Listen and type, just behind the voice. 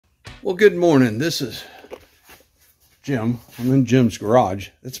Well, good morning. This is Jim. I'm in Jim's garage.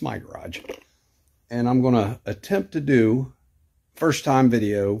 It's my garage. And I'm going to attempt to do first time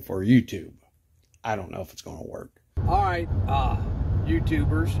video for YouTube. I don't know if it's going to work. All right,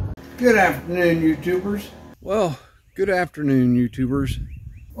 YouTubers. Good afternoon, YouTubers. Well, good afternoon, YouTubers.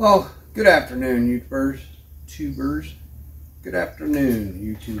 Well, good afternoon, YouTubers. Good afternoon,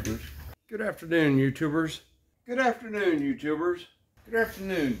 YouTubers. Good afternoon, YouTubers. Good afternoon, YouTubers. Good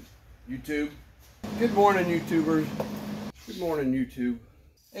afternoon, YouTube. Good morning, YouTubers. Good morning, YouTube.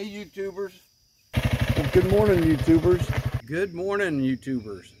 Hey, YouTubers. Well, good morning, YouTubers. Good morning,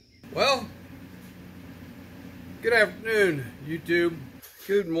 YouTubers. Well, good afternoon, YouTube.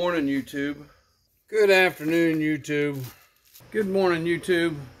 Good morning, YouTube. Good afternoon, YouTube. Good morning,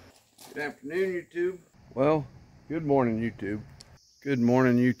 YouTube. Good afternoon, YouTube. Well, good morning, YouTube. Good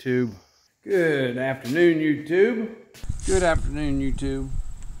morning, YouTube. Good afternoon, YouTube. Good afternoon, YouTube.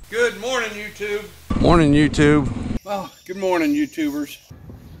 Good morning, YouTube. Morning, YouTube. Well, good morning, YouTubers.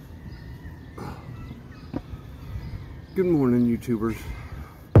 Good morning, YouTubers.